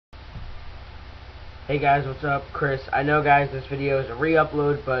Hey guys, what's up? Chris. I know guys this video is a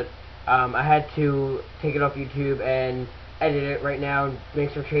re-upload, but I had to take it off YouTube and edit it right now and make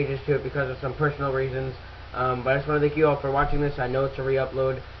some changes to it because of some personal reasons. But I just want to thank you all for watching this. I know it's a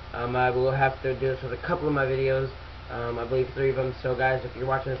re-upload. I will have to do this with a couple of my videos. I believe 3 of them. So guys, if you're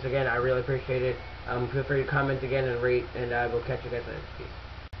watching this again, I really appreciate it. Feel free to comment again and rate, and I will catch you guys later. Peace.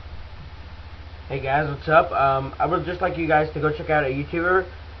 Hey guys, what's up? I would just like you guys to go check out a YouTuber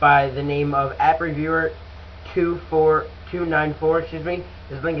by the name of AppReviewer29294, excuse me.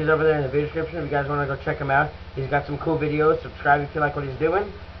 His link is over there in the video description if you guys want to go check him out. He's got some cool videos. Subscribe if you like what he's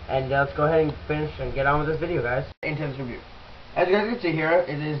doing. And let's go ahead and finish and get on with this video, guys. Into this review. As you guys can see here,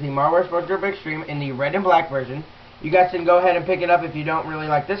 it is the Marware SportsGrip Extreme in the red and black version. You guys can go ahead and pick it up if you don't really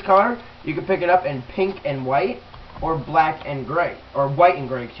like this color. You can pick it up in pink and white, or black and gray, or white and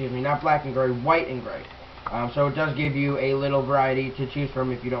gray, excuse me, not black and gray, white and gray. So it does give you a little variety to choose from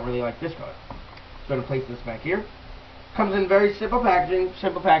if you don't really like this color. Just going to place this back here. Comes in very simple packaging.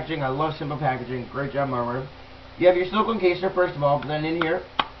 Simple packaging. I love simple packaging. Great job, Marware. You have your silicone case here, first of all, but then in here,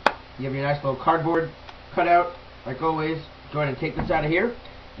 you have your nice little cardboard cutout, like always. Go ahead and take this out of here.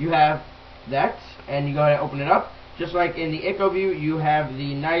 You have that, and you go ahead and open it up. Just like in the EcoView, you have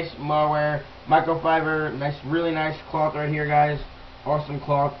the nice Marware microfiber, really nice cloth right here, guys. Awesome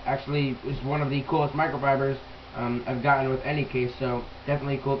cloth. Actually, is one of the coolest microfibers I've gotten with any case, so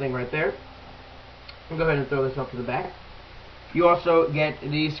definitely a cool thing right there. I'll go ahead and throw this up to the back. You also get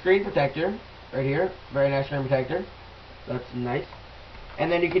the screen protector right here. Very nice screen protector. That's nice.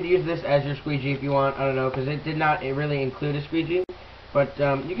 And then you could use this as your squeegee if you want. I don't know, because it did not really include a squeegee. But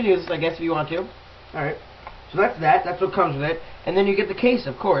you can use this, I guess, if you want to. Alright. So that's that. That's what comes with it. And then you get the case,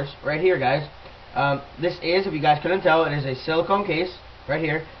 of course, right here, guys. This is, if you guys couldn't tell, it is a silicone case right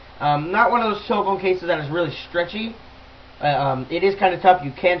here. Not one of those silicone cases that is really stretchy. It is kind of tough.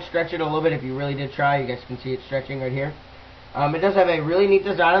 You can stretch it a little bit if you really did try. You guys can see it stretching right here. It does have a really neat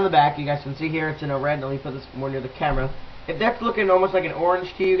design on the back. You guys can see here it's in a red. Let me put this more near the camera. If that's looking almost like an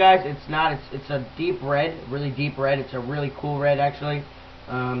orange to you guys, it's not. It's a deep red, really deep red. It's a really cool red, actually.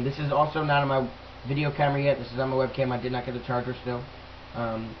 This is also not on my video camera yet. This is on my webcam. I did not get the charger still.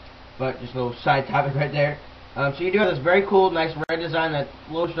 But just a little side topic right there. So you do have this very cool, nice red design that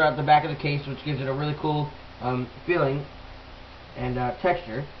flows throughout the back of the case, which gives it a really cool feeling and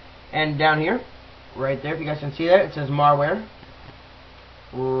texture. And down here, right there, if you guys can see that, it says Marware.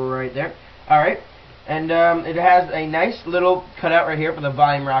 Right there. Alright. And it has a nice little cutout right here for the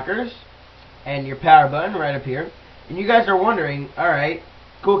volume rockers. And your power button right up here. And you guys are wondering, alright,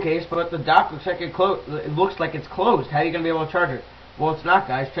 cool case, but the dock looks like it looks like it's closed. How are you going to be able to charge it? Well, it's not,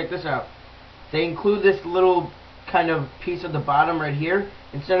 guys. Check this out. They include this little kind of piece at the bottom right here.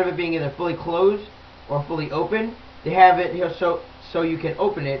 Instead of it being either fully closed or fully open, they have it here so you can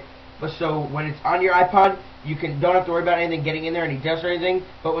open it. But so when it's on your iPod, you don't have to worry about anything getting in there, any dust or anything.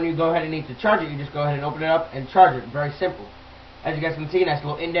 But when you go ahead and need to charge it, you just go ahead and open it up and charge it. Very simple. As you guys can see, nice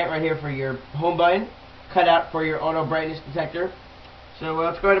little indent right here for your home button, cut out for your auto brightness detector. So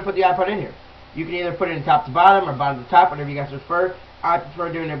let's go ahead and put the iPod in here. You can either put it in top to bottom or bottom to top, whatever you guys prefer. I prefer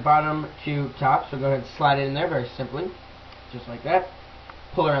doing it bottom to top, so go ahead and slide it in there very simply. Just like that.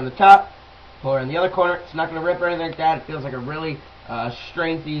 Pull it around the top, pull it around the other corner. It's not going to rip or anything like that. It feels like a really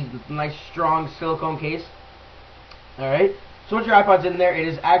strengthy, nice, strong silicone case. Alright, so once your iPod's in there, it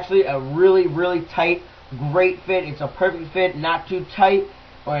is actually a really, really tight, great fit. It's a perfect fit, not too tight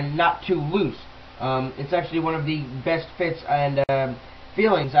or not too loose. It's actually one of the best fits and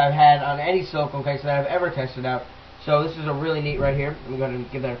feelings I've had on any silicone case that I've ever tested out. So this is a really neat right here. Let me go ahead and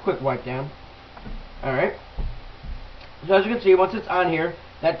give that a quick wipe down. Alright. So as you can see, once it's on here,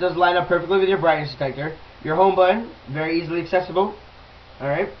 that does line up perfectly with your brightness detector. Your home button, very easily accessible.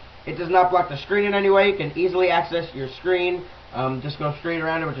 Alright. It does not block the screen in any way. You can easily access your screen. Just go straight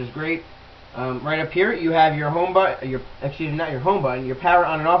around it, which is great. Right up here, you have your home button, not your home button, your power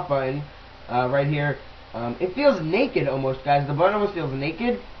on and off button. Right here. It feels naked almost, guys. The button almost feels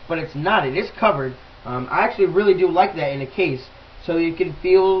naked, but it's not. It is covered. I actually really do like that in a case. So you can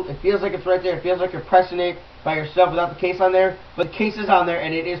feel, it feels like it's right there. It feels like you're pressing it by yourself without the case on there. But the case is on there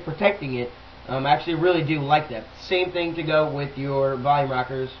and it is protecting it. I actually really do like that. Same thing to go with your volume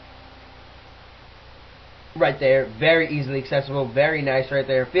rockers. Right there. Very easily accessible. Very nice right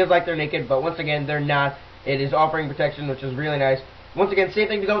there. Feels like they're naked, but once again, they're not. It is offering protection, which is really nice. Once again, same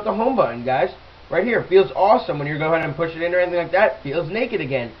thing to go with the home button, guys. Right here. Feels awesome when you go ahead and push it in or anything like that. Feels naked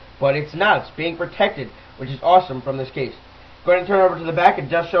again. But it's not. It's being protected, which is awesome from this case. Go ahead and turn over to the back. It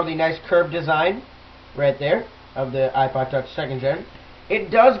does show the nice curved design right there of the iPod Touch 2nd Gen.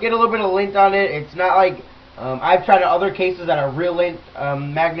 It does get a little bit of lint on it. It's not like I've tried other cases that are real lint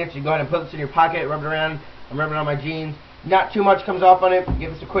magnets. You go ahead and put this in your pocket, rub it around. I'm rubbing it on my jeans. Not too much comes off on it.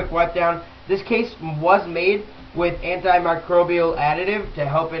 Give this a quick wipe down. This case was made with antimicrobial additive to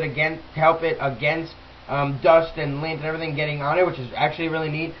help it against dust and lint and everything getting on it, which is actually really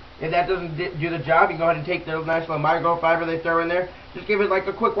neat. If that doesn't do the job, you go ahead and take the nice little microfiber they throw in there. Just give it like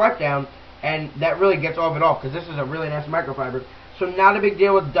a quick wipe down, and that really gets all of it off, because this is a really nice microfiber. So not a big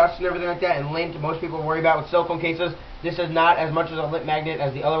deal with dust and everything like that, and lint most people worry about with silicone cases. This is not as much as a lint magnet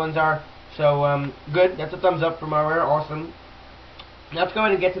as the other ones are. So good. That's a thumbs up for Marware. Awesome. Now let's go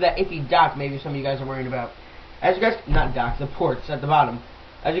ahead and get to that iffy dock maybe some of you guys are worrying about. As you guys, not dock, the ports at the bottom.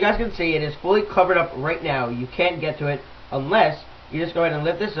 As you guys can see, it is fully covered up right now. You can't get to it unless you just go ahead and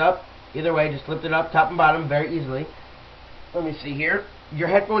lift this up. Either way, just lift it up top and bottom very easily. Let me see here. Your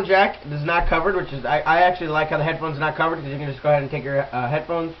headphone jack is not covered, which is, I actually like how the headphone's not covered, because you can just go ahead and take your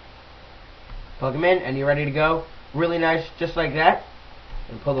headphones, plug them in, and you're ready to go. Really nice, just like that.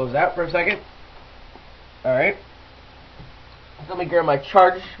 And pull those out for a second. Alright. Let me grab my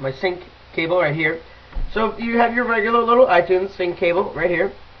sync cable right here. So you have your regular little iTunes sync cable right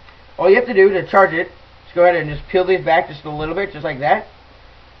here. All you have to do to charge it is go ahead and just peel these back just a little bit, just like that.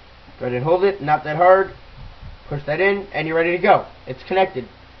 Go ahead and hold it, not that hard. Push that in, and you're ready to go. It's connected,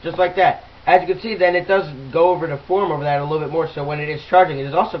 just like that. As you can see, then it does go over to form over that a little bit more, so when it is charging, it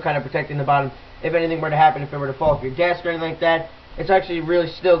is also kind of protecting the bottom if anything were to happen, if it were to fall off your desk or anything like that. It's actually really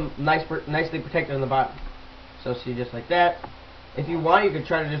still nicely protected on the bottom. So see, just like that. If you want, you can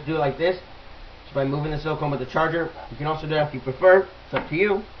try to just do it like this, just by moving the silicone with the charger. You can also do that if you prefer. It's up to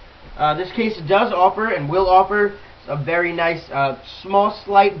you. This case does offer and will offer a very nice small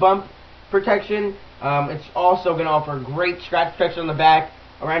slight bump protection. It's also going to offer great scratch protection on the back,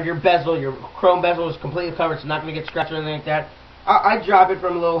 around your bezel. Your chrome bezel is completely covered. It's not going to get scratched or anything like that. I drop it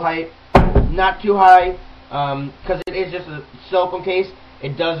from a low height, not too high, because it is just a silicone case.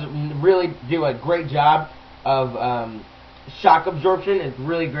 It does really do a great job of shock absorption. It's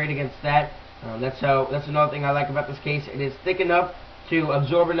really great against that. That's another thing I like about this case. It is thick enough to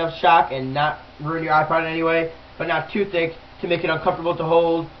absorb enough shock and not ruin your iPod in any way, but not too thick to make it uncomfortable to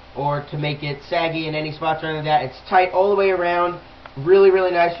hold or to make it saggy in any spots or anything like that. It's tight all the way around. Really,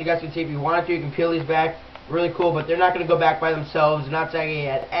 really nice. You guys can see if you wanted to, you can peel these back. Really cool, but they're not going to go back by themselves. They're not saggy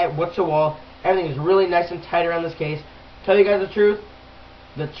at whatsoever. Everything is really nice and tight around this case. Tell you guys the truth,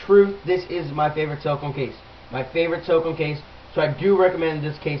 this is my favorite silicone case. My favorite silicone case. So I do recommend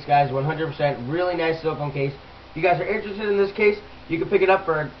this case, guys, 100%. Really nice silicone case. If you guys are interested in this case, you can pick it up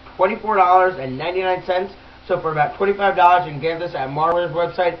for $24.99. So for about $25, you can get this at Marware's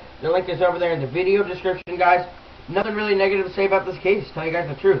website. The link is over there in the video description, guys. Nothing really negative to say about this case. Tell you guys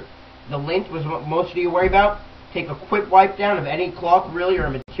the truth. The lint was what most of you worry about. Take a quick wipe down of any cloth, really, or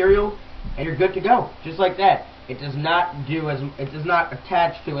material, and you're good to go. Just like that. It does not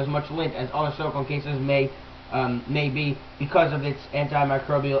attach to as much lint as other silicone cases may be, because of its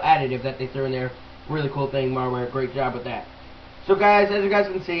antimicrobial additive that they threw in there. Really cool thing, Marware. Great job with that. So guys, as you guys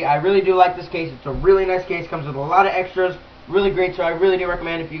can see, I really do like this case. It's a really nice case. Comes with a lot of extras. Really great. So I really do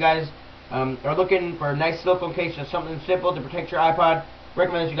recommend, if you guys are looking for a nice silicone case, just something simple to protect your iPod,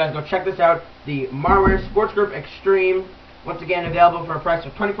 recommend that you guys go check this out. The Marware SportsGrip Extreme. Once again, available for a price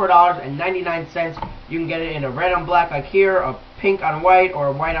of $24.99. You can get it in a red on black like here, a pink on white, or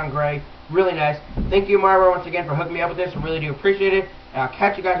a white on gray. Really nice. Thank you, Marware, once again for hooking me up with this. I really do appreciate it. And I'll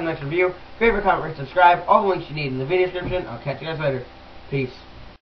catch you guys in the next review. Favorite, comment, rate, subscribe. All the links you need in the video description. I'll catch you guys later. Peace.